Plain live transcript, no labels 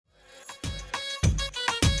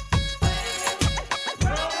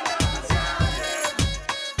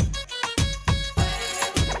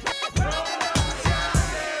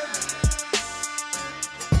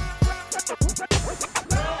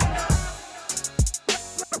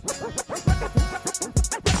What's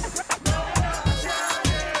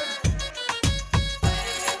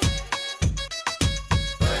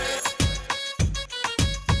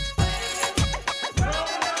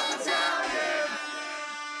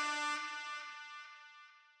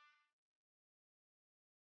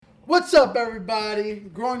up, everybody?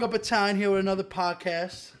 Growing Up Italian here with another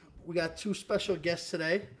podcast. We got two special guests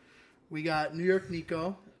today. We got New York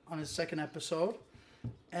Nico on his second episode,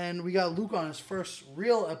 and we got Luca on his first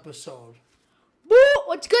real episode. Boo!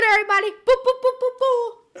 What's good, everybody? Boo, boo, boo, boo,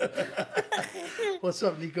 boo. What's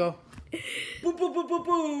up, Nico? Boo, boo, boo, boo,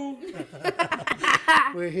 boo.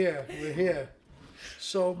 We're here.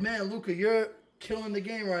 So, man, Luca, you're killing the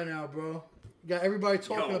game right now, bro. You got everybody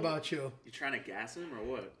talking about you. You trying to gas him or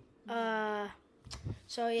what?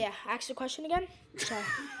 So yeah, ask the question again. Sorry.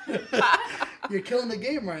 You're killing the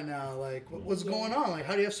game right now. Like, what's going on? Like,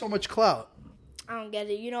 how do you have so much clout? I don't get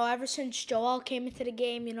it. Ever since Joel came into the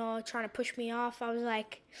game, trying to push me off, I was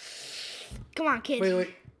like, come on, kid.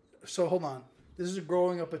 Wait. So, hold on. This is a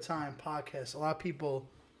Growing Up Italian podcast. A lot of people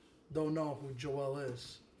don't know who Joel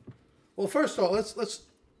is. Well, first of all, let's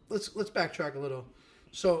backtrack a little.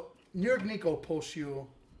 So, New York Nico posts you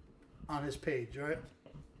on his page, right?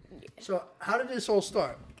 Yeah. So, how did this all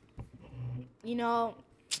start? It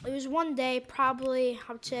was one day, probably,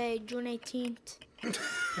 I would say June 18th. He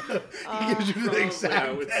gives you the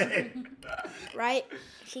exact day. Right?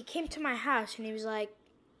 He came to my house and he was like,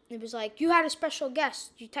 you had a special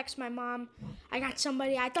guest. You text my mom. I got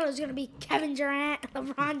somebody. I thought it was going to be Kevin Durant,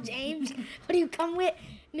 LeBron James. What do you come with?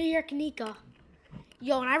 New York Nico.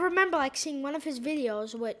 Yo, and I remember, seeing one of his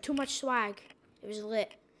videos with Too Much Swag. It was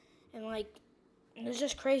lit. And, it was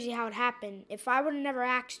just crazy how it happened. If I would have never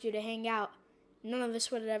asked you to hang out, none of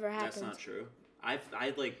this would have ever happened. That's not true. I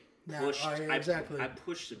pushed. Exactly. I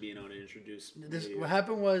pushed to be to introduce. What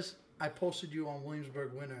happened was I posted you on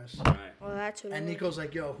Williamsburg Winners. Right. Well, that's what And it was. Nico's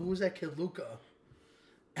like, yo, who was that kid, Luca?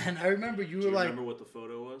 And I remember you Do were you like... remember what the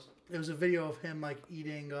photo was? It was a video of him,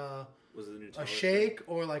 eating Was it the Nutella a shake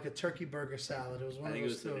or, a turkey burger salad. It was one I of think it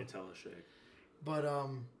those was two. the Nutella shake. But,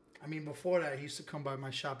 before that, he used to come by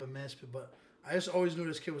my shop in Maspeth, but I just always knew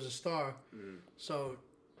this kid was a star. Mm. So,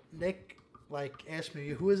 Nick, asked me,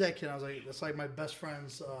 who is that kid? I was like, that's, my best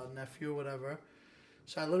friend's nephew, whatever.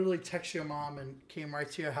 So I literally texted your mom and came right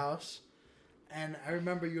to your house. And I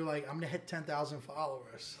remember you were like, I'm going to hit 10,000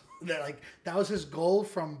 followers. That was his goal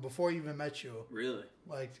from before he even met you. Really?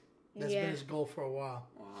 That's been his goal for a while.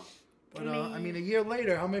 Wow. But, a year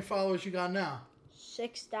later, how many followers you got now?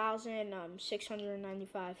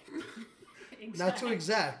 6,695. Not too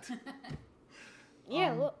exact.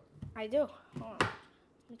 Yeah, look, I do. Hold on, let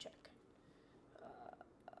me check.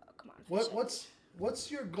 Come on.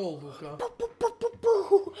 What's your goal, Luca? Boo, boo, boo, boo, boo.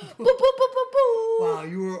 Boo, boo, boo, boo, boo. Wow,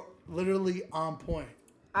 you were literally on point.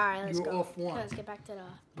 All right, let's You were go. off one. Let's get back to the.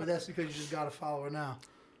 But that's because you just got a follower now.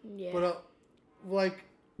 Yeah. But, what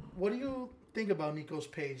do you think about Nico's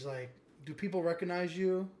page? Do people recognize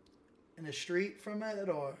you in the street from it,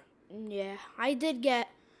 or? Yeah, I did get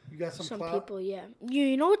You got some clout? people, yeah.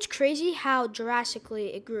 You know what's crazy? How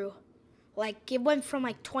drastically it grew. It went from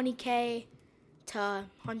 20K to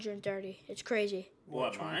 130. It's crazy.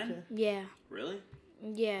 What, mine? Yeah. Really?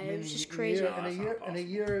 Yeah, it was just crazy. In a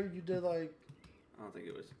year, you did I don't think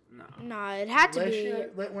it was. No. Nah, it had to last be. year.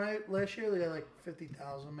 Last year they had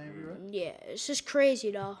 50,000 maybe, right? Yeah, it's just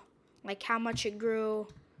crazy though. How much it grew.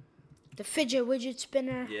 The fidget widget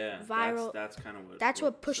spinner. Yeah. Viral. That's kind of what. That's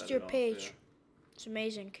what pushed set your it off, page. yeah. It's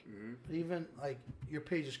amazing. Mm-hmm. But even your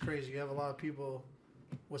page is crazy. You have a lot of people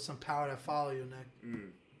with some power that follow you, Nick. Mm.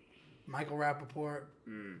 Michael Rappaport.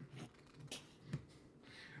 Mm.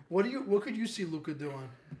 What could you see Luca doing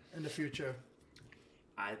in the future?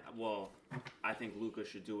 I think Luca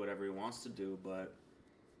should do whatever he wants to do, but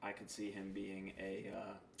I could see him being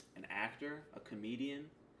an actor, a comedian,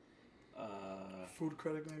 Food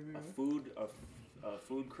critic, maybe. a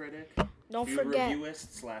food critic, Don't food forget.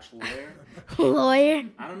 reviewist / lawyer. Lawyer.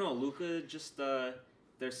 I don't know, Luca. Just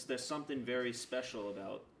there's something very special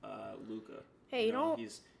about Luca. Hey,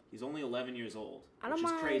 He's only 11 years old, I don't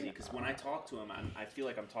which is crazy mind. because when I talk to him, I feel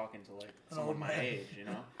like I'm talking to An someone old my man. age,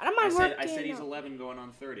 I don't mind I said working he's out. 11 going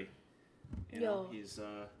on 30. Yo. He's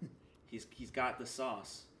got the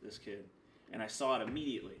sauce, this kid, and I saw it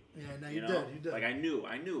immediately. Yeah, no, You you know? did. I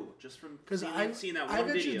knew just from Because seeing that one I've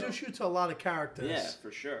video. introduced you to a lot of characters. Yeah,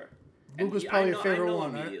 for sure. Luca's And probably I your know- favorite I know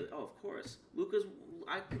one, right? immediately. Oh, of course.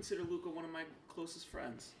 I consider Luca one of my closest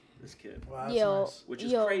friends. This kid, Wow, that's Yo. nice. which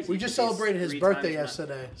is Yo. crazy. We just because he's celebrated his 3 birthday times my-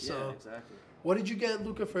 yesterday. So, Yeah, exactly. what did you get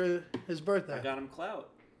Luca for his birthday? I got him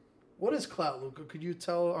clout. What is clout, Luca? Could you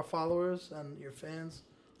tell our followers and your fans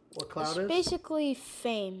what clout It's is? basically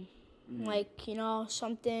fame. Mm. Like, you know,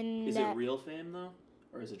 something Is that... it real fame though,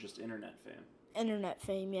 or is it just internet fame? Internet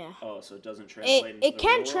fame, yeah. Oh, so it doesn't translate into It the can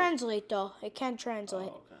real world? translate, though. It can translate.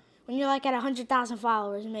 Oh, okay. When you're like at 100,000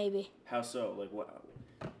 followers, maybe. How so? Like what?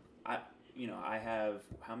 I have,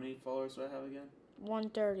 how many followers do I have again?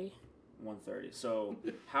 130. 130. So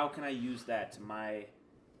how can I use that to my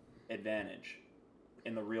advantage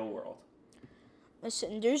in the real world?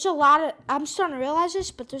 Listen, there's a lot of... I'm starting to realize this,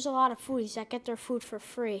 but there's a lot of foodies that get their food for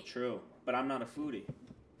free. True, but I'm not a foodie.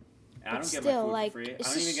 I But don't get still, my food like, for free. I it's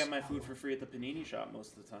don't even just- get my food for free at the panini shop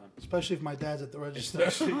most of the time. Especially if my dad's at the register.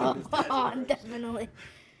 Especially if it's that Oh, different. definitely.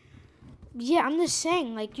 Yeah, I'm just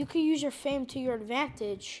saying, like, you could use your fame to your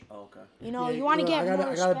advantage. Oh, okay. You know, Yeah, you want to look, get more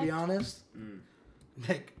I respect. gotta be honest. Mm.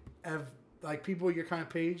 Like people your kind of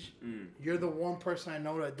page, you're the one person I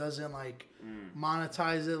know that doesn't like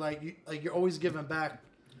monetize it. Like you're always giving back.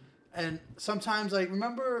 And sometimes, like,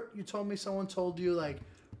 remember you told me someone told you like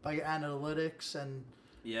by your analytics and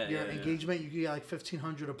Yeah, your yeah, engagement, you get like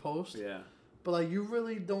 1,500 a post. Yeah. But like you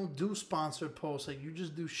really don't do sponsored posts. Like you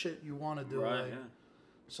just do shit you want to do. Right. like, Yeah.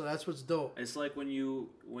 So that's what's dope. It's like when you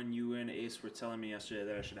and Ace were telling me yesterday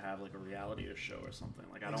that I should have like a reality show or something.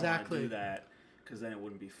 Like I don't want Exactly. to do that because then it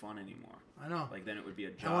wouldn't be fun anymore. I know. Like then it would be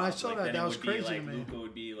a job. And when I saw like, that, then that it was would crazy be, to like, me. Luca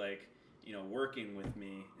would be like, working with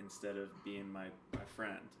me instead of being my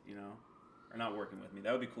friend. Or not working with me.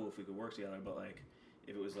 That would be cool if we could work together. But like,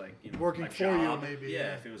 if it was like Working a for you, job, maybe, Yeah,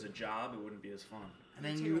 yeah. if it was a job, it wouldn't be as fun. And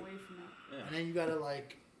then Take you away from it. Yeah. and then you gotta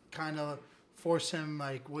like kind of force him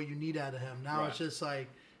like what you need out of him. Now it's Right. just like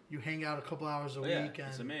you hang out a couple hours a Yeah, week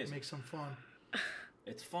it's and amazing. make some fun.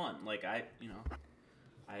 It's fun. Like I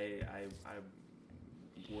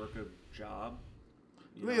work a job.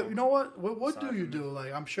 Wait, you know what? What aside do you from do?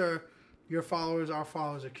 Like I'm sure our followers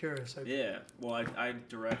are curious. Like, Yeah. Well, I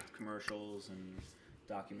direct commercials and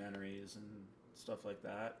documentaries and stuff like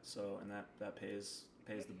that. So and that pays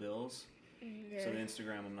the bills. Yeah. So the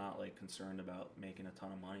Instagram, I'm not like concerned about making a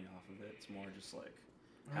ton of money off of it. It's more just like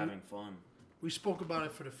Mhm. having fun. We spoke about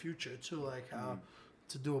it for the future too, like how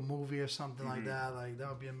to do a movie or something like that. Like that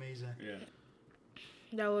would be amazing. Yeah.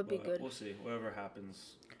 That would be But good. We'll see. Whatever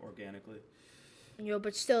happens organically. Yo,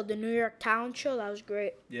 but still, the New York talent show, that was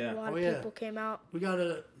great. Yeah. A lot Oh, of yeah. people came out. We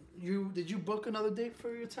gotta. Did you book another date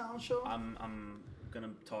for your talent show? I'm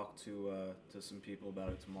gonna talk to some people about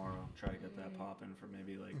it tomorrow. Try to get that popping for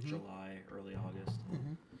maybe like July, early August.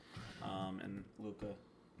 And Luca,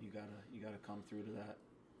 you gotta come through to that.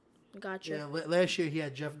 Gotcha. Yeah, last year he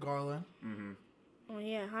had Jeff Garland. Mm-hmm. Oh,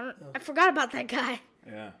 yeah. I forgot about that guy.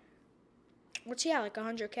 Yeah. What's he at, like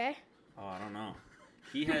 100K? Oh, I don't know.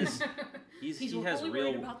 He has He's he has only real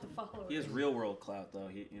worried about the followers. he has real world clout though.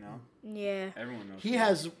 Yeah. Everyone knows. He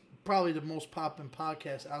has probably the most popping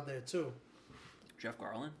podcast out there too. Jeff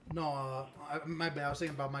Garland. No, my bad. I was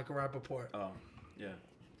thinking about Michael Rappaport. Oh, yeah.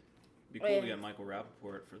 Be Oh, cool yeah. to get Michael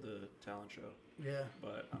Rappaport for the talent show, Yeah,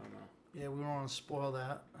 but I don't know. yeah. We don't want to spoil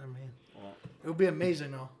that. I mean, Well, it would be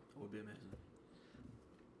amazing though. it would be amazing.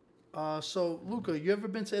 So Luca, you ever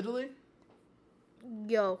been to Italy?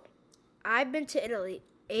 Yo, I've been to Italy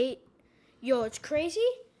 8. Yo, it's crazy.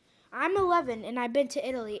 I'm 11 and I've been to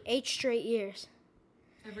Italy 8 straight years.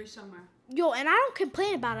 Every summer. Yo, and I don't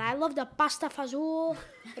complain about it. I love the pasta fazool,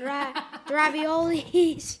 the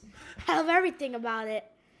raviolis. I love everything about it.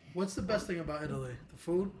 What's the best thing about Italy? The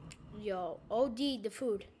food? Yo, OD, the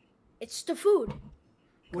food. It's the food.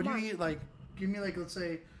 What do Come you eat? Like, give me like, let's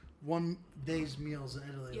say, one day's meals in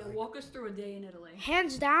Italy. Yeah, like, walk us through a day in Italy.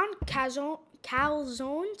 Hands down,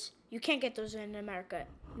 calzones. You can't get those in America.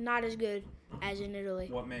 Not as good as in Italy.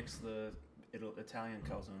 What makes the Italian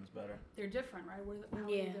calzones better? They're different, right? How are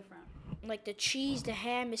Yeah. they different? Like the cheese, the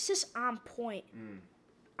ham, it's just on point. Mm.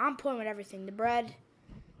 On point with everything. The bread,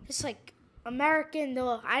 it's like American.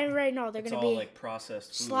 Though I already know they're It's gonna all be like processed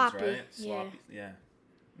foods, sloppy, right? yeah. Sloppy. Yeah.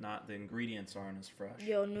 Not the ingredients aren't as fresh.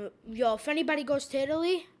 Yo. If anybody goes to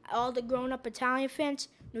Italy, all the grown-up Italian fans,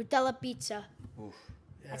 Nutella pizza. Oof.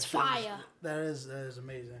 yeah, That's so fire. That is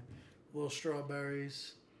amazing. Little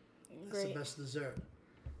strawberries. That's Great. the best dessert.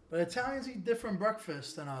 But Italians eat different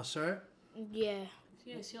breakfasts than us, right? Yeah.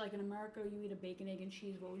 Yeah, see, like in America, you eat a bacon, egg, and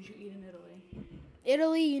cheese. What would you eat in Italy?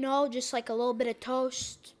 Italy, just like a little bit of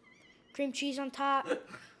toast, cream cheese on top.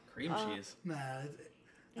 Cream cheese. Nah. I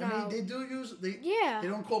No. mean, they do use Yeah. They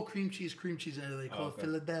don't call cream cheese in Italy. They call it okay.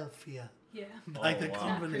 Philadelphia, Yeah. like Oh, the wow.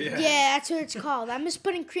 company. Yeah. Yeah, that's what it's called. I'm just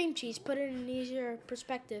putting cream cheese. Put it in an easier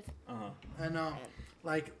perspective. Uh-huh. And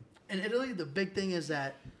like in Italy, the big thing is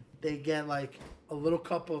that they get like a little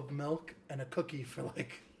cup of milk and a cookie for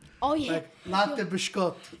like Oh yeah. Like latte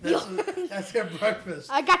biscuit. That's their breakfast.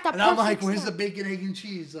 I got the And I'm perfect like, where's the snack. bacon, egg, and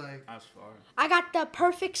cheese? Like, That's far. I got the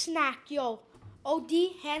perfect snack, yo. OD,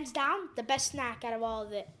 hands down, the best snack out of all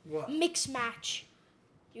of it. what? Mix match.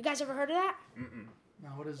 You guys ever heard of that? No,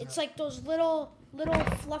 what is It's that? like those little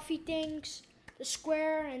fluffy things, the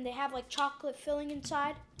square, and they have like chocolate filling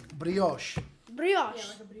inside. Brioche. Brioche. Yeah,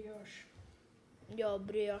 like a brioche. Yo,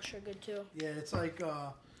 brioche are good too. Yeah, it's like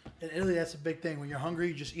in Italy. That's a big thing. When you're hungry,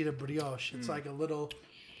 you just eat a brioche. It's like a little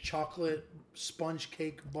chocolate sponge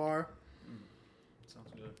cake bar. Sounds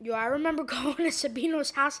good. Yo, I remember going to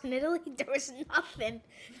Sabino's house in Italy. There was nothing.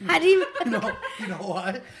 I didn't even. You know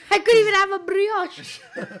why? I couldn't even have a brioche.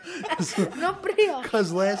 No brioche.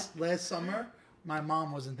 Because last summer, my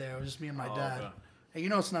mom wasn't there. It was just me and my Oh, dad. okay. And you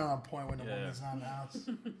know it's not on point when the Yeah, woman's not in the house.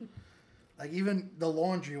 Like even the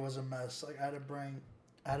laundry was a mess. Like I had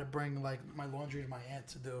to bring like my laundry to my aunt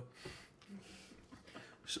to do.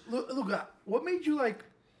 So, look, what made you like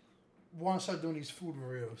want to start doing these food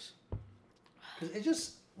reviews? Because it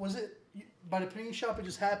just was it by the panini shop. It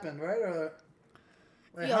just happened, right? Or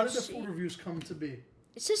like, Yo, how did the see. food reviews come to be?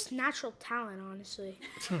 It's just natural talent, honestly.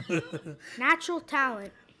 Natural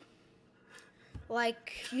talent.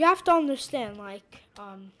 Like, you have to understand, like,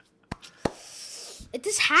 it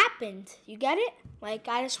just happened. You get it? Like,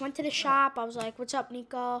 I just went to the shop. I was like, what's up,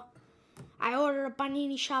 Nico? I ordered a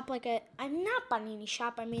panini shop I'm not panini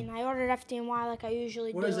shop. I mean, I ordered FDNY like I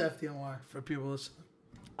usually What do. is FDNY for people listening?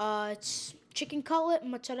 It's chicken cutlet,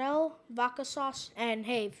 mozzarella, vodka sauce, and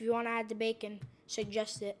hey, if you want to add the bacon,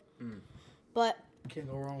 suggest it. But Can't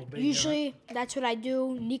go wrong with bacon. usually, that's what I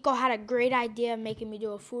do. Nico had a great idea of making me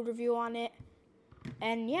do a food review on it.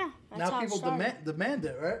 And yeah, that's Now how people it started. demand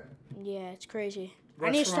it, right? Yeah, it's crazy. I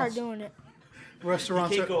need to start Restaurants- doing it. You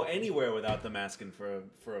Restaurants can't are, go anywhere without them asking for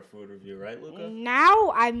a food review, right, Luca?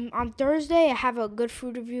 Now, I'm on Thursday, I have a good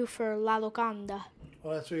food review for La Locanda.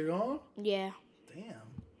 Oh, that's where you're going? Yeah, Damn.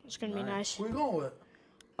 it's going to be nice. Who are you going with?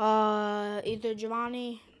 Either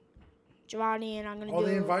Giovanni, and I'm going to Oh, do...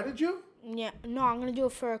 they invited you? Yeah, no, I'm going to do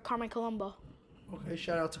it for Carmen Colombo. Okay,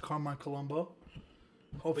 shout out to Carmine Colombo.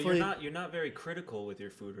 But Hopefully, you're not very critical with your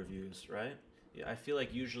food reviews, right? Yeah, I feel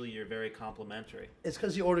like usually you're very complimentary. it's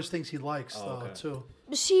because he orders things he likes, Oh, though, okay. too.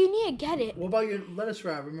 But see, you need to get it. What about your lettuce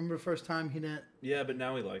wrap? Remember the first time he didn't... Yeah, but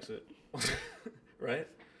now he likes it, right?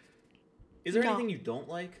 Is there No. anything you don't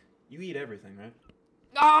like? You eat everything, right?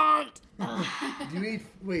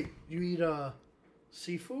 You eat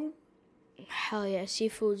seafood? Hell yeah,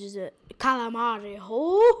 seafood is it. Calamari.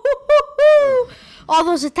 Oh, all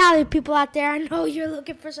those Italian people out there, I know you're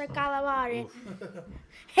looking for some calamari.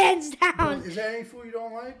 Hands down. Is there any food you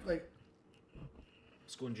don't like? Like,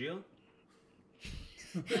 Scungio?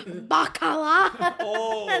 Bacala.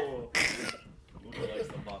 Oh! Luca likes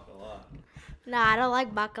the bacala. Nah, I don't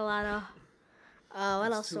like bacala though.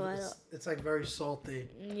 What else too- do I it's, don't? it's like very salty.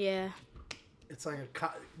 Yeah. It's like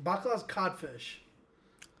bacala's codfish.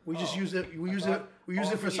 We just Oh. use it. We use I it. thought- We use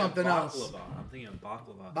I'm it for thinking of something else. baklava. I'm thinking of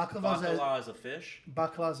baklava. Baklava's Baklava is a fish?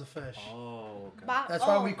 Bacala's a fish. Oh, okay. That's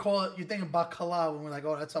why we call it. You think of bacala when we're like,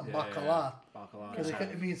 oh, that's a Yeah, bacala. Baklava. Because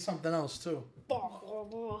it means something else too.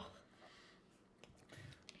 Bacala.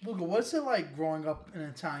 Luca, what's it like growing up in an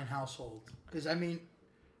Italian household? Because I mean,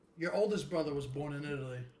 your oldest brother was born in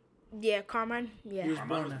Italy. Yeah, Carmen. Yeah. He was Armand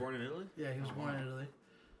born was there. born in Italy? Yeah, he was born in Italy.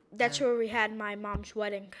 That's where we had my mom's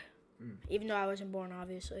wedding. Even though I wasn't born,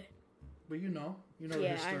 obviously. But you know the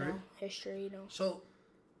Yeah, history. I know. History, you know. So,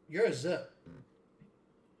 you're a zip.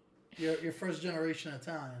 You're first generation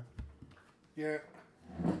Italian. You're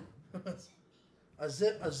a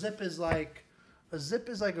zip. A zip is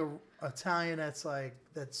like a Italian that's like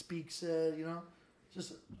that speaks it. You know,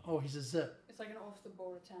 just he's a zip. It's like an off the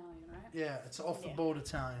board Italian, right? Yeah, it's off the Yeah. boat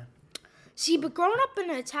Italian. See, but growing up in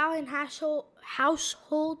an Italian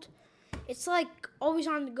household, it's like always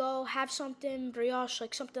on the go, have something, brioche,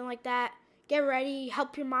 like something like that. Get ready,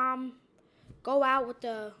 help your mom, go out with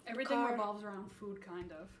the Everything car. revolves around food,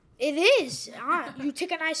 kind of. It is. You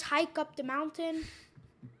take a nice hike up the mountain.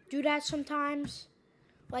 Do that sometimes.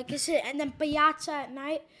 Like is it, and then piazza at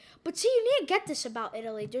night. But see, you need to get this about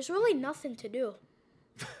Italy. There's really nothing to do.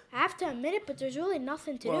 I have to admit it, but there's really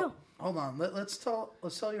nothing to do. Hold on. Let's tell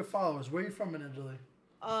your followers where are you from in Italy.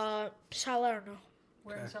 Salerno.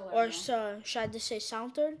 Where in Okay. Salerno? Or should I just say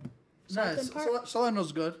Southern? No, Southern part?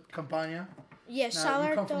 Salerno's good. Campania. Yeah, Now, Salerno.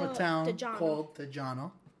 you come from a town Teggiano. called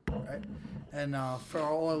Teggiano, right? And for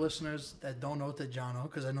all our listeners that don't know Teggiano,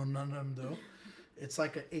 because I know none of them do, it's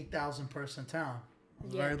like an 8,000 person town, a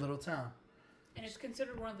Yeah. very little town. And it's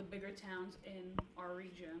considered one of the bigger towns in our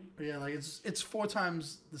region. Yeah, like it's 4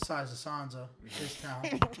 times the size of Sansa, his town.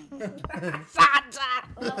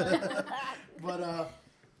 But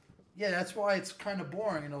yeah, that's why it's kind of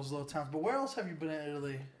boring in those little towns. But where else have you been in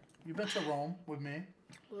Italy? You've been to Rome with me.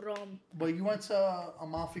 Rome. But you went to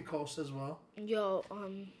Amalfi Coast as well. Yo,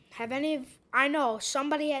 I know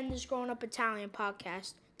somebody in this Growing Up Italian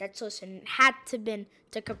podcast that's listening had to been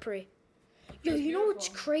to Capri. Yo, you know what's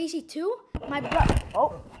crazy too? My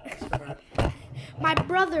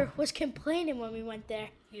brother was complaining when we went there.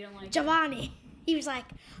 He didn't like Giovanni. He was like,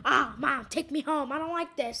 Mom, take me home. I don't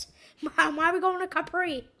like this. Mom, why are we going to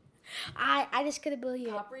Capri? I just couldn't believe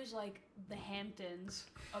it. Capri's like the Hamptons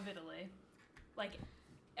of Italy. Like,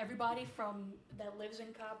 everybody that lives in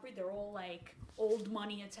Capri, they're all like old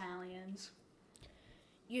money Italians.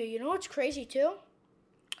 Yo, you know what's crazy too?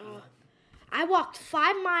 I walked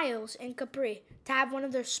 5 miles in Capri to have one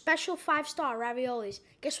of their special 5-star raviolis.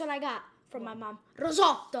 Guess what I got from my mom?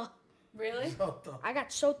 Risotto. Really? Risotto. I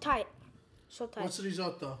got so tight. So tight. What's the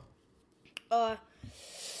risotto?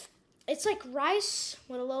 It's like rice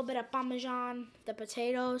with a little bit of parmesan, the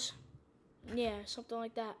potatoes. Yeah, something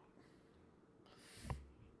like that.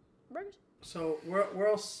 Burgers. So where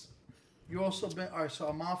else? You also been? All right. So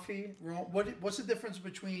Amalfi, Rome. What's the difference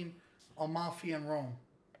between Amalfi and Rome?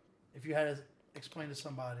 If you had to explain to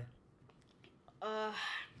somebody.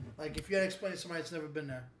 Like if you had to explain to somebody that's never been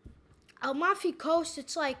there. Amalfi Coast,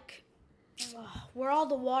 it's like where all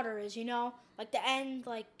the water is, you know? Like the end,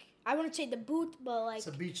 like, I wouldn't say the boot, but like... It's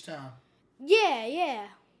a beach town. Yeah.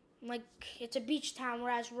 Like, it's a beach town,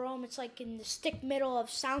 whereas Rome, it's like in the stick middle of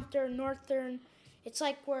Southern, Northern. It's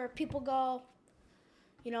like where people go,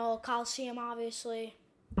 you know, Colosseum, obviously.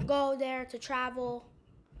 Go there to travel.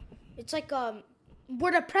 It's like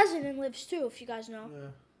where the president lives, too, if you guys know.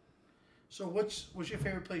 Yeah. So what's your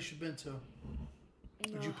favorite place you've been to?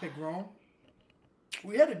 Would you pick Rome?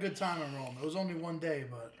 We had a good time in Rome. It was only one day,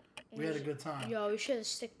 but we had a good time. Yo, you should have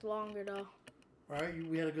sticked longer, though. Right?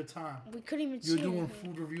 We had a good time. We couldn't even see You were doing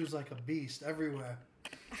anything. food reviews like a beast everywhere.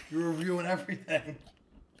 You were reviewing everything.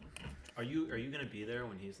 Are you gonna be there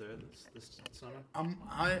when he's there this summer? I'm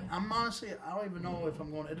honestly, I don't even know if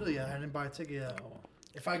I'm going to Italy yet. I didn't buy a ticket yet. Oh.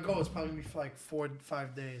 If I go, it's probably going to be for like 4 to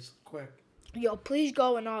 5 days. Quick. Yo, please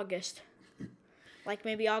go in August. Like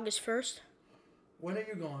maybe August 1st. When are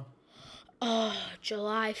you going?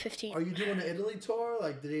 July 15th. Are you doing the Italy tour?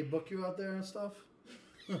 Like, did they book you out there and stuff?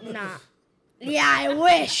 Nah. Yeah, I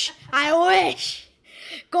wish.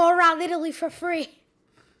 Go around Italy for free.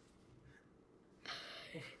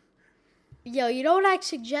 Yo, you know what I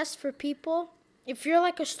suggest for people? If you're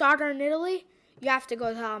like a starter in Italy, you have to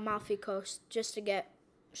go to Amalfi Coast just to get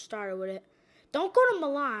started with it. Don't go to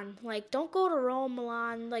Milan. Like, don't go to Rome,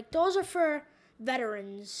 Milan. Like, those are for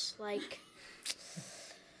veterans. Like...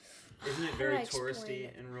 Isn't it How very do I explain touristy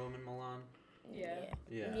it? in Rome and Milan? Yeah.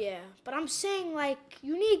 Yeah. But I'm saying, like,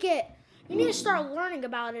 you need to start learning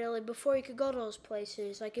about Italy before you could go to those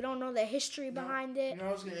places. Like, you don't know the history behind it. You know what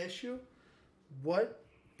I was going to ask you? What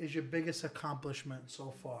is your biggest accomplishment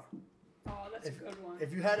so far? Oh, that's a good one.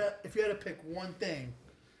 If you had to pick one thing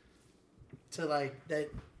to like that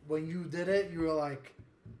when you did it, you were like,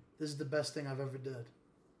 this is the best thing I've ever did.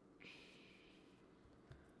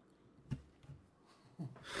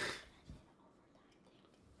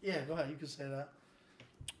 Yeah, go ahead. You can say that.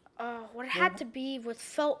 What it had to be, what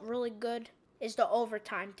felt really good, is the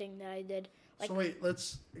overtime thing that I did. Like, So wait,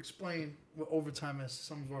 let's explain what overtime is to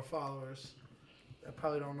some of our followers that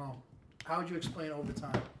probably don't know. How would you explain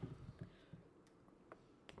overtime?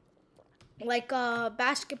 like a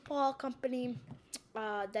basketball company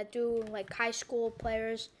that do like high school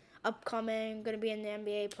players, upcoming, gonna be in the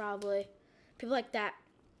NBA probably, people like that,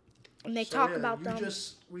 and they talk about them.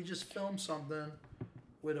 We just filmed something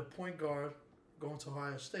with a point guard going to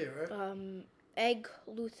Ohio State, right? Egg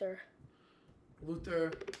Luther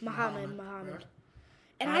Muhammad. Right?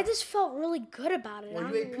 And I just felt really good about it. Well, I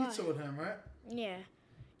you don't ate know pizza why. with him, right? Yeah.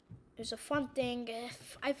 It was a fun thing.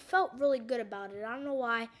 I felt really good about it. I don't know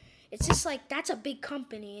why. It's just like, that's a big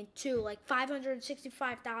company, too. Like,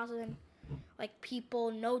 565,000, like,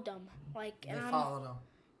 people know them. Like, They and follow them.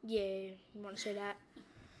 yeah, you want to say that?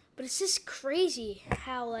 But it's just crazy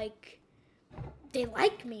how, like, they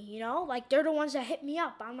like me, you know? Like, they're the ones that hit me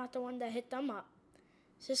up. I'm not the one that hit them up.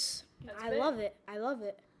 It's just, That's I big. love it. I love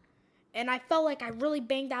it. And I felt like I really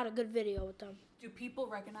banged out a good video with them. Do people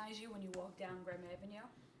recognize you when you walk down Graham Avenue?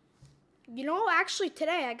 You know, actually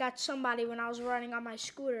today I got somebody when I was running on my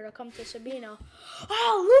scooter to come to Sabino.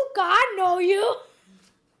 Oh, Luca, I know you.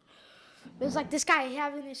 It was like this guy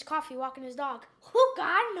having his coffee, walking his dog. Luca,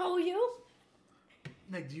 I know you.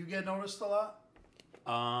 Nick, do you get noticed a lot?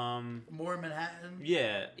 More in Manhattan?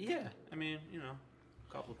 Yeah. I mean,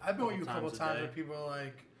 couple. I've been with you a couple times times day. where people are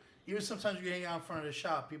like, even sometimes you hang out in front of the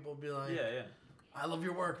shop, people will be like, Yeah. I love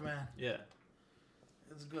your work, man. Yeah.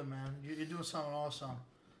 It's good, man. You're doing something awesome.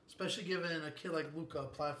 Especially giving a kid like Luca a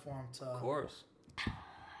platform to Of course.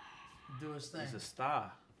 do his thing. He's a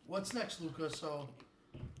star. What's next, Luca? So,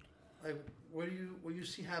 like, what do you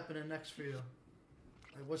see happening next for you?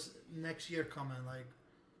 Like, what's next year coming? Like,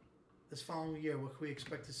 this following year, what can we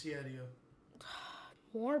expect to see out of you?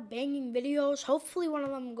 More banging videos. Hopefully one of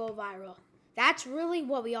them go viral. That's really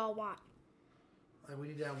what we all want. Like, we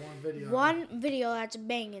need to have one video. One video that's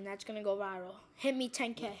banging that's going to go viral. Hit me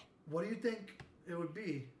 10K. What do you think it would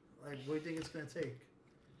be? Like, what do you think it's going to take?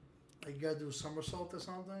 Like, you got to do a somersault or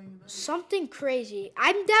something? Something crazy.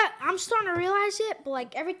 I'm starting to realize it, but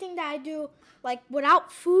like everything that I do, like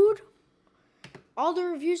without food, all the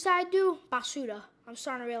reviews that I do, basuda. I'm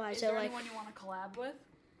starting to realize Is it. there Like anyone you want to collab with?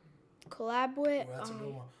 collab with. Oh, that's a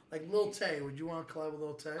good one. Like Lil Tay. Would you want to collab with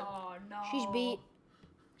Lil Tay? Oh no. She's beat.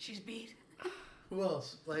 She's beat. Who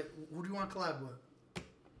else? Like, who do you want to collab with?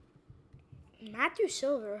 Matthew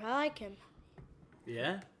Silver. I like him.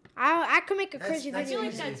 Yeah. I could make a That's- crazy that's I feel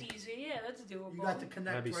video. like easy. that's easy. Yeah, that's doable. You got to That'd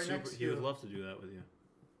connect be right super. next to He would you. love to do that with you.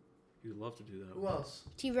 He would love to do that. Who else?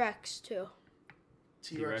 T-Rex too.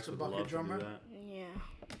 T-Rex, the would bucket love drummer. to do that.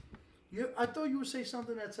 Yeah. I thought you would say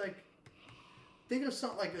something that's like, think of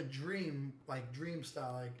something like a dream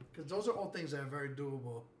style, like, because those are all things that are very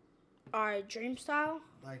doable. All right, Dream Style.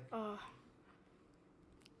 Like,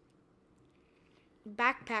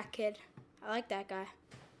 Backpack Kid. I like that guy.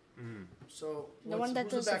 so The one that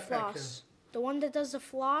who's does the backpack floss. The one that does the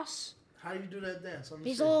floss. Kid? How do you do that dance? Let me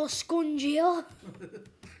He's see. a little scungeel.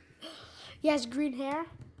 He has green hair.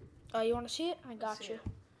 Oh, you want to see it? I got see you. it.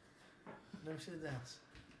 Let me see the dance.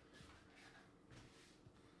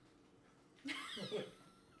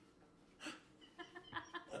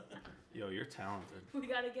 Yo, you're talented. We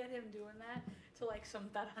gotta get him doing that to like some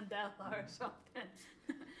Tarantella or something.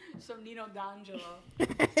 Some Nino D'Angelo.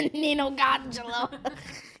 Nino Gangelo.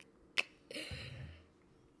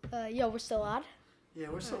 Yo, we're still on? Yeah,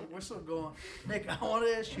 we're still going. Nick, I want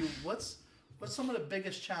to ask you, what's some of the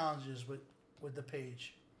biggest challenges with the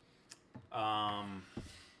page?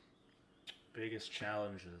 Biggest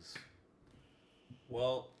challenges.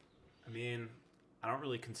 Well, I mean, I don't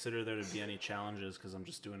really consider there to be any challenges because I'm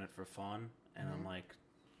just doing it for fun, and I'm like,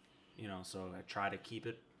 so I try to keep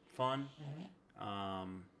it fun,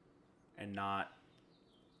 and not,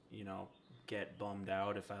 get bummed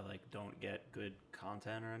out if I like don't get good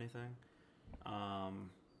content or anything.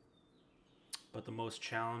 But the most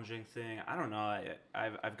challenging thing, I don't know.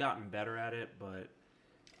 I've gotten better at it, but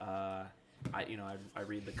I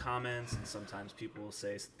read the comments, and sometimes people will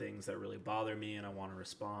say things that really bother me, and I want to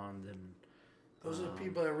respond. And Those are the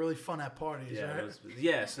people that are really fun at parties,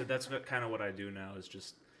 right? So that's kind of what I do now. Is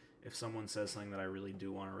just if someone says something that I really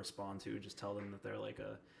do want to respond to, just tell them that they're like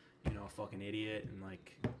a fucking idiot, and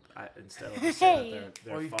like instead of just saying that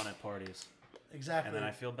they're fun at parties. Exactly. And then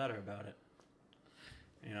I feel better about it.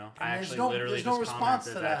 I there's actually no- literally there's no just response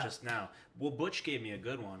commented to that that. just now. Well, Butch gave me a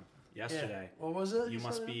good one yesterday. Yeah. What was it? You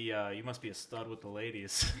must said? be a stud with the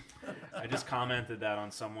ladies. I just commented that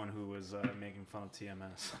on someone who was making fun of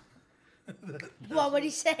TMS. What would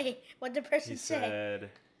he say? What did the person He say? said,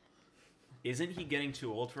 "Isn't he getting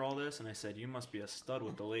too old for all this?" And I said, "You must be a stud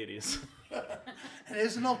with the ladies." And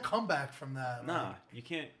there's no comeback from that. Nah, you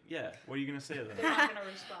can't. Yeah, what are you gonna say to They're that? not gonna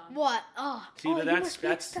respond. What? Oh, See, oh, but you that's- must be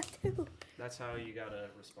that's- upset too. That's how you gotta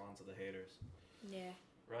respond to the haters, Yeah.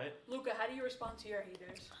 right? Luca, how do you respond to your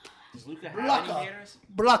haters? Does Luca have Blocka. any haters?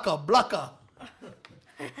 Blocka.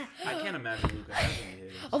 I can't imagine Luca has any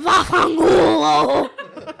haters. Vafangulo.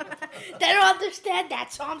 They don't understand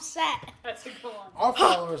that, so I'm set. That's a good one. Our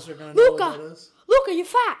followers are gonna know Luca. what that is. Luca, you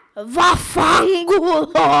fat.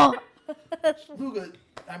 Vafangulo. Luca,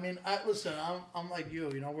 I mean, listen. I'm like you.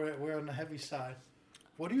 We're on the heavy side.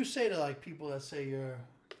 What do you say to like people that say you're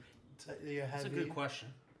heavy? That's a good question.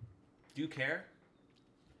 Do you care?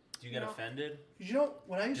 Do you get No. offended?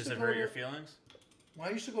 When I used Does to it go hurt to, your feelings? when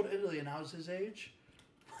I used to go to Italy and I was his age,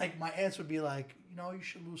 like my answer would be like, you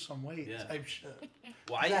should lose some weight Yeah. type shit.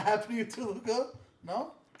 Well, Does that happen to you too, Luca?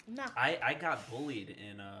 No? No. I got bullied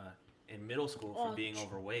in middle school for Oh, being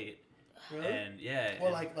overweight, Really? and yeah.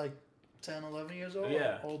 Well, and- like 10, 11 years old?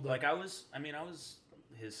 yeah, Or older? like I was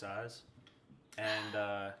his size, and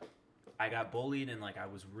I got bullied, and like I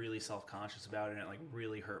was really self-conscious about it, and it like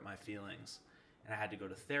really hurt my feelings, and I had to go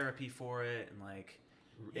to therapy for it, and like.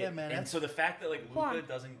 Yeah, man, And that's- so the fact that like Hold on. Luca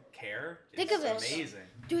doesn't care Think is of this. amazing.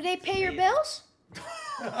 Do they pay your amazing. bills?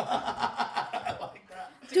 I like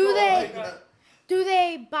that. Do I they? like that. Do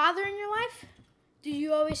they bother in your life? Do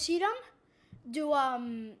you always see them? Do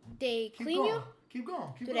they Keep clean going. you? Keep going.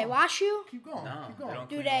 Keep Do going. they wash you? Keep going. No, Keep they going. don't.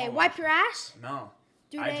 Do clean they or wipe wash. your ass? No,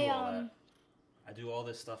 Do I they do all that. I do all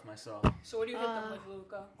this stuff myself. So what do you hit them with,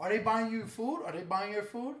 Luca? Are they buying you food? Are they buying your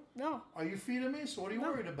food? No. Are you feeding me? So what are you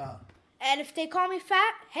worried about? And if they call me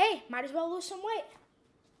fat, hey, might as well lose some weight.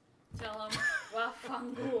 Tell them,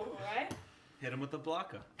 Wafangul, right? Hit him with the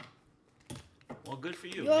blocker. Well, good for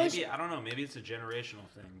you. You always- Maybe I don't know. Maybe it's a generational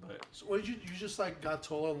thing, but So what did you just like got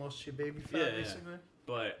taller and lost your baby fat Yeah, yeah. basically?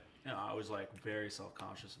 I was like very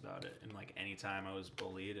self-conscious about it, and like anytime I was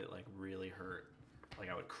bullied, it like really hurt. Like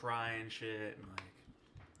I would cry and shit, and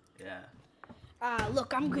like, yeah.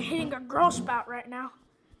 Look, I'm hitting a growth spot right now.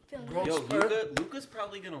 Feeling Growth Yo, spurt? Luca's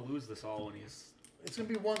probably gonna lose this all when he's It's gonna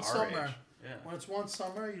be one our summer. age. Yeah. When it's one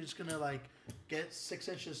summer, you're just gonna like get 6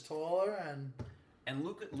 inches taller and And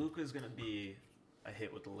Luca's gonna be a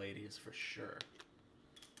hit with the ladies for sure.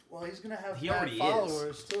 well, he's gonna have He bad already is.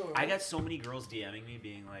 followers too. I right? got so many girls DMing me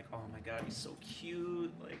being like, "Oh my god, he's so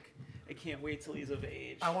cute! Like, I can't wait till he's of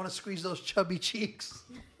age." I want to squeeze those chubby cheeks.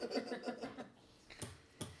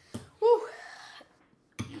 Woo.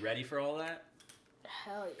 You ready for all that?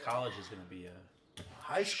 Hell yeah. College is gonna be a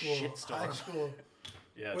High school. Shitstorm. High school.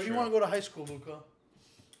 yeah. Where do you want to go to high school, Luca?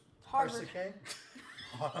 Harvard. First King?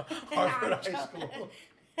 Nah, Harvard I'm High joking. School.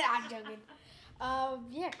 I'm joking.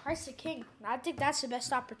 Yeah, Christ the King. I think that's the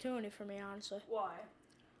best opportunity for me, honestly. Why?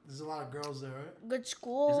 There's a lot of girls there, right? Good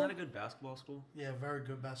school. Isn't that a good basketball school? Yeah, very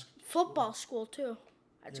good basketball. Football school, too.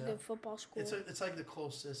 That's Yeah. a good football school. It's like the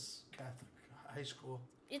closest Catholic high school.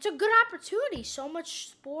 It's a good opportunity. So much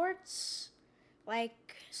sports.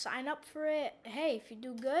 Like, sign up for it. Hey, if you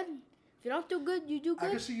do good. If you don't do good, you do I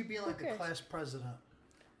good. can see you being like the cares? class president.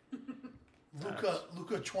 Luca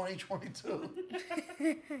 2022.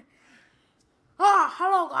 Oh,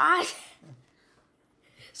 hello, guys.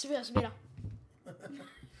 Subira.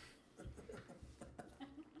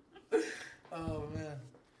 Oh man.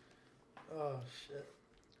 Oh shit.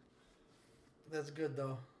 That's good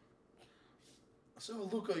though. So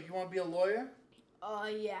Luca, you want to be a lawyer?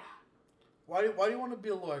 Yeah. Why do you want to be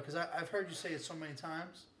a lawyer? Because I've heard you say it so many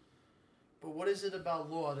times. But what is it about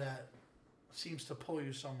law that seems to pull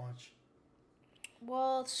you so much?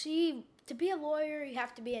 Well, see, to be a lawyer, you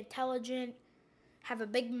have to be intelligent, have a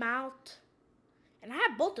big mouth. And I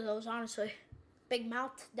have both of those, honestly. Big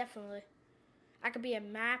mouth, definitely. I could be a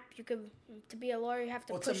map. To be a lawyer, you have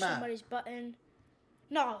to What's a push map? somebody's button.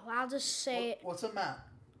 No, I'll just say, What's a map?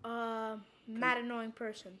 mad annoying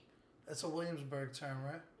person. That's a Williamsburg term,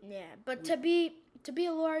 right? Yeah, but to be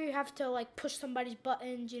a lawyer, you have to like push somebody's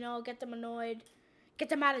buttons, get them annoyed, get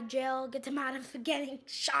them out of jail, get them out of getting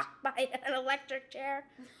shocked by an electric chair.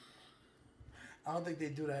 I don't think they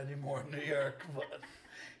do that anymore in New York, but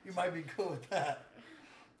you might be cool with that.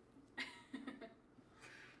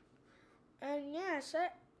 And yeah, that's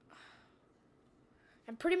it.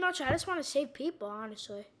 And pretty much, I just want to save people,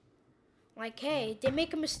 honestly. Like, hey, they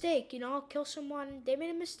make a mistake, kill someone. They made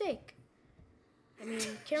a mistake. I mean,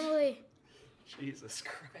 can't really Jesus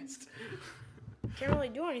Christ.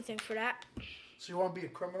 do anything for that. So you want to be a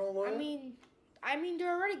criminal lawyer? I mean,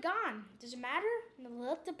 they're already gone. Does it matter?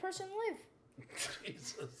 Let the person live.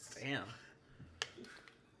 Jesus. Damn.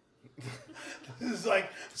 This is like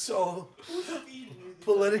so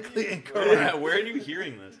politically Yeah, incorrect. where are you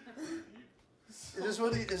hearing this? Is this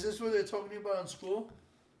what they're talking about in school?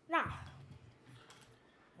 Nah.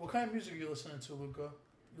 What kind of music are you listening to, Luca?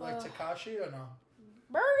 You like Tekashi or no?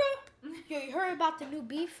 Burger. Yo, you heard about the new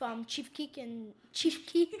beef? Chief Keef and Chief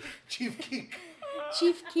Keef. Chief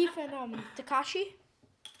Keef and Tekashi.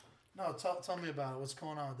 No, tell me about it. What's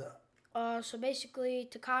going on with that? So basically,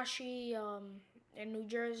 Tekashi in New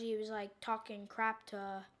Jersey was like talking crap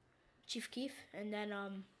to Chief Keef, and then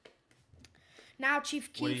now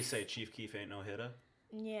Chief Keef. What do you say? Chief Keef ain't no hitter?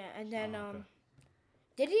 Yeah, and then Oh, okay.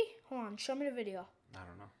 did he? Hold on, show me the video. I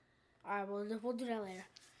don't know. All right, we'll do that later.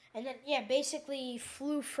 And then yeah, basically he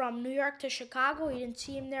flew from New York to Chicago. He didn't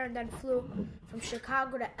see him there, and then flew from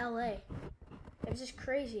Chicago to L.A. It was just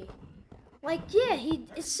crazy. Like yeah,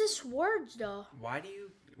 it's just words though. How do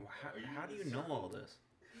you know all this?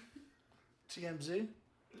 TMZ?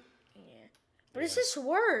 Yeah. But it's just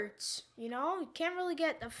words, You can't really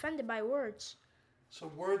get offended by words. So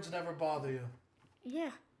words never bother you.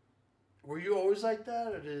 Yeah. Were you always like that,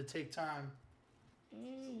 or did it take time?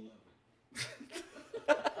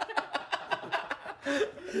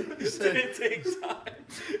 You said, It takes time.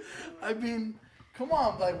 I mean, come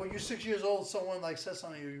on, like when you're 6 years old, someone like says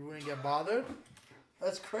something to you, you wouldn't get bothered?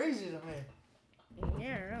 That's crazy to me.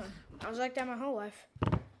 Yeah, really. I was like that my whole life.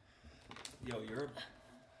 Yo, you're a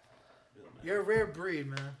real You're a rare breed,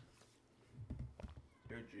 man.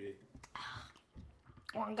 You're a G.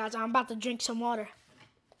 Hold on, guys. I'm about to drink some water.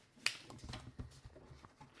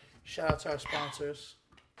 Shout out to our sponsors.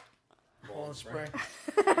 Poland Spring.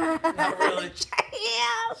 Not really.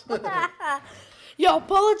 Yo,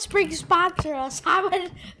 Poland Spring sponsor us. I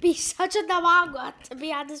would be such a damagua to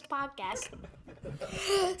be on this podcast.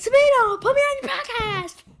 Sabino, put me on your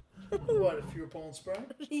podcast. What, if you were Poland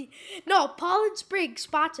Spring? No, Poland Spring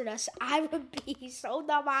sponsored us. I would be so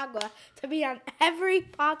damagua to be on every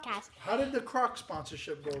podcast. How did the Croc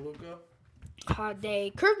sponsorship go, Luca?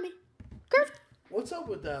 They curved me. Curved. What's up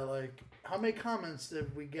with that? Like, how many comments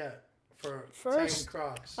did we get for First, tagging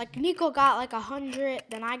Crocs? Like, Nico got like 100,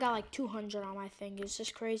 then I got like 200 on my thing. It's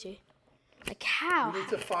just crazy. Like, how? We need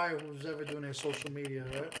to fire who's ever doing their social media,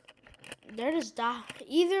 right? They're just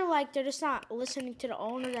either like they're just not listening to the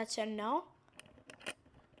owner that said no,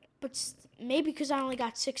 but maybe because I only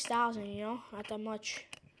got 6,000, you know, not that much.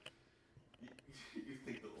 You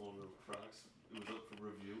think the owner of Crocs was up for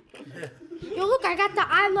review? Yo, look, I got the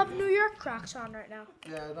I Love New York Crocs on right now.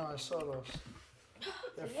 Yeah, I know, I saw those.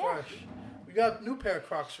 They're Yeah. fresh. We got a new pair of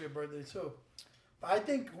Crocs for your birthday, too. But I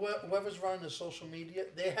think whoever's running the social media,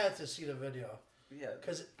 they had to see the video. Yeah,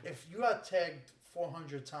 Because if you got tagged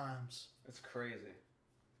 400 times, it's crazy.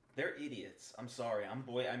 They're idiots. I'm sorry. I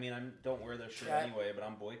don't wear their shit Yeah. anyway, but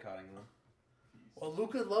I'm boycotting them. well,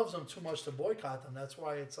 Luca loves them too much to boycott them. That's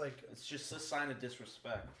why it's like, It's just a sign of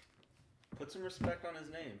disrespect. Put some respect on his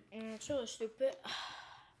name. It's really stupid.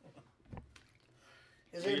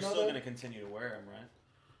 is So there you're still another? gonna continue to wear them, right?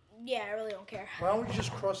 Yeah, I really don't care. Why don't we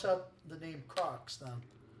just cross out the name Crocs then?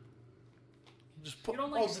 Just put You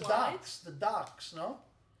don't like the slides? docks. The docks, no?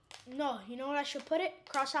 No, you know what I should put it?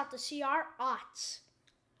 Cross out the CR, Ots.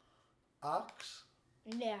 Ox?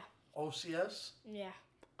 Yeah, OCS? yeah,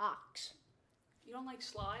 Ox. You don't like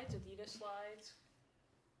slides, Adidas slides?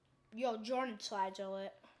 Yo, Jordan slides are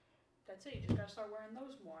lit. That's it. You just gotta start wearing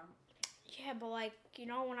those more. Yeah, but like, you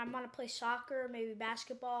know, when I'm gonna play soccer, maybe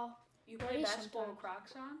basketball, You play Maybe basketball with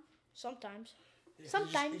sometimes. Crocs on? sometimes. He just-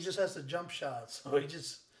 Sometimes. He just has to jump shots. So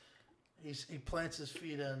he plants his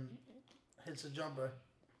feet and hits a jumper.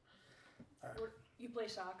 You play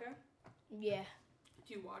soccer? Yeah.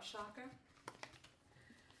 Do you watch soccer?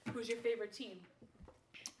 Who's your favorite team?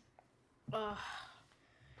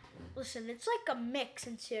 Listen, it's like a mix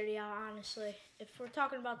in Serie A, honestly. If we're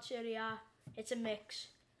talking about Serie A, it's a mix.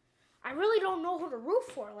 I really don't know who to root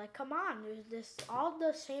for. Like, come on, there's this all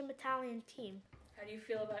the same Italian team. How do you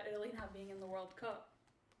feel about Italy not being in the World Cup?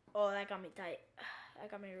 Oh, that got me tight. That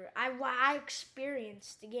got me. I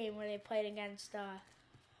experienced the game where they played against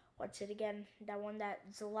what's it again? That one that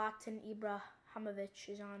Zlatan Ibrahimovic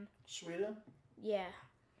is on. Sweden? Yeah.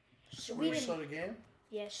 So we Sweden. saw the game?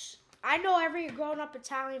 Yes. I know every grown-up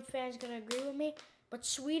Italian fan is going to agree with me, but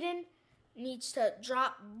Sweden needs to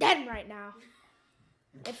drop dead right now.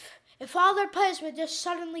 If all their players would just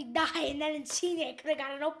suddenly die and then Insigne could have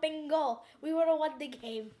got an open goal, we would have won the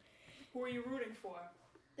game. Who are you rooting for?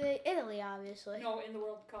 Italy, obviously. No, in the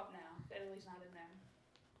World Cup now. Italy's not in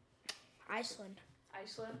there. Iceland.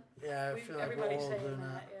 Iceland? Yeah, I feel like we're Everybody's all saying doing that,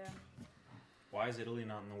 that. yeah. Why is Italy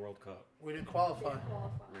not in the World Cup? We didn't qualify. Didn't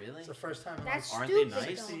qualify. Really? It's the first time in That's like Aren't they stupid, nice?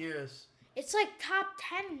 60 though. years. It's like top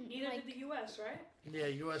 10. Neither like, did the U.S., right? Yeah,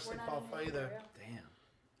 U.S. We're didn't not in qualify it either. yeah. Damn.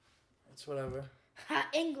 It's whatever.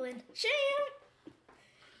 England. Sham.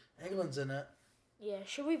 England's in it. Yeah,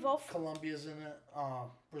 should we vote for? Colombia's in it.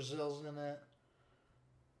 Brazil's in it.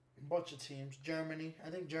 A bunch of teams. Germany. I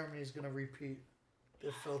think Germany's going to repeat.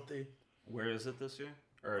 They're filthy. Where is it this year?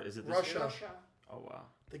 Or is it this Russia. year? Russia. Oh wow.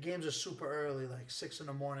 The games are super early, like 6 in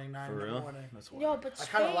the morning, 9 For in the real? morning. That's why. Yo, but I Spain.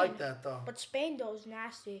 kind of like that, though. But Spain, though, is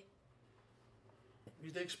nasty.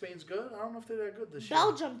 You think Spain's good? I don't know if they're that good this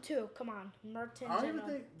Belgium, too. Come on. Mertens. year. I don't and, even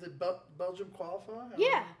think did Belgium qualify? I don't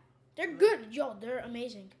Yeah. know. They're good. Yo, they're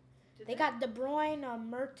amazing. Did They got De Bruyne,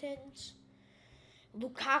 Mertens,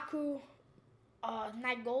 Lukaku,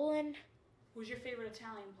 Nainggolan. Who's your favorite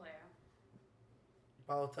Italian player?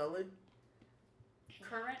 Balotelli?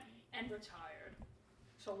 Current and retired.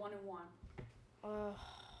 So 1 and 1.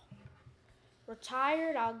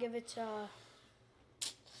 Retired, I'll give it to.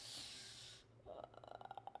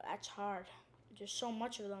 That's hard. There's so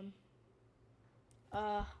much of them.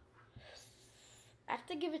 I have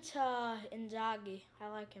to give it to Inzaghi. I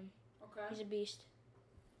like him. Okay. He's a beast.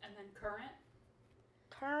 And then current?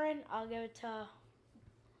 Current, I'll give it to.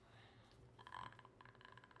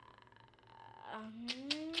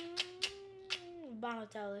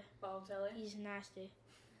 Balotelli. Balotelli? He's nasty.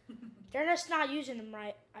 They're just not using him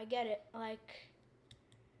right. I get it. Like,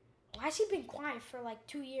 why has he been quiet for like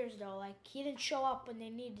 2 years though? Like, he didn't show up when they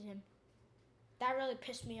needed him. That really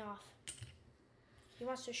pissed me off. He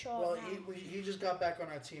wants to show Well, up now. he just got back on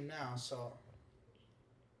our team now, so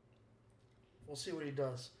we'll see what he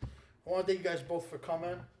does. I want to thank you guys both for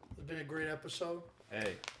coming. It's been a great episode.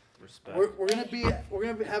 Hey, respect. We're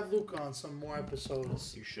gonna have Luke on some more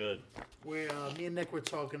episodes. You should. Where me and Nick were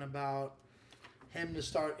talking about him to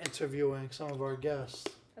start interviewing some of our guests.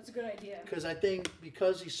 That's a good idea. Because I think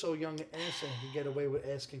because he's so young and innocent, he get away with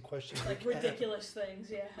asking questions Like like that. ridiculous things,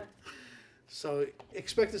 yeah. So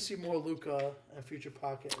expect to see more Luca in future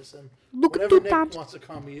podcasts, and Luca whenever two Nick times. wants to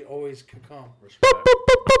come, he always can come. Respect.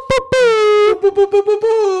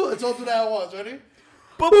 Let's all do that at once. Ready?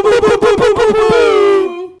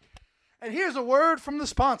 And here's a word from the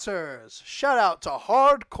sponsors. Shout out to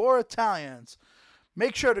Hardcore Italians.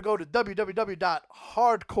 Make sure to go to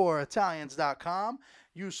www.hardcoreitalians.com.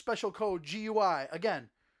 Use special code GUI. Again,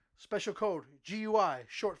 special code GUI,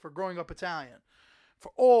 short for Growing Up Italian,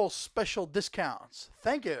 for all special discounts.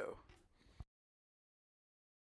 Thank you.